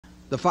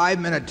the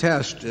 5-minute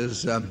test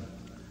is, Charlie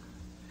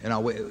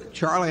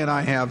and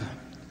I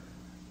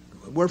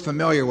we're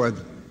familiar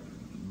with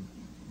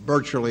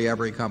virtually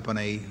every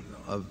company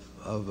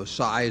of a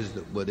size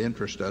that would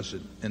interest us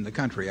in the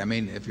country. I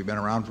mean, if you've been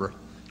around for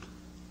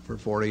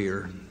 40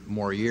 or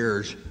more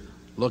years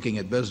looking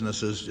at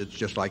businesses, it's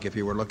just like if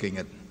you were looking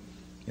at,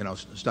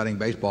 studying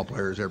baseball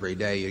players every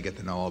day, you get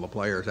to know all the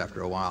players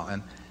after a while.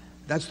 And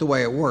that's the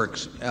way it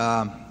works.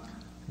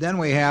 Then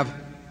we have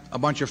a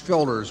bunch of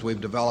filters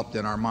we've developed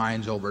in our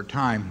minds over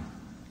time.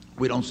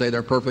 We don't say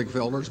they're perfect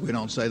filters. We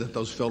don't say that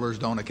those filters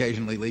don't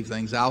occasionally leave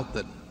things out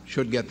that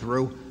should get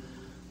through.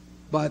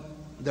 But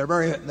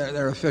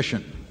they're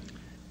efficient.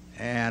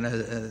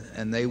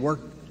 And they work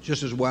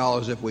just as well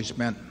as if we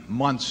spent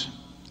months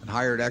and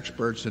hired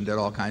experts and did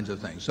all kinds of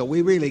things. So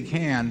we really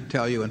can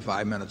tell you in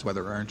 5 minutes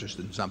whether we're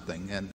interested in something.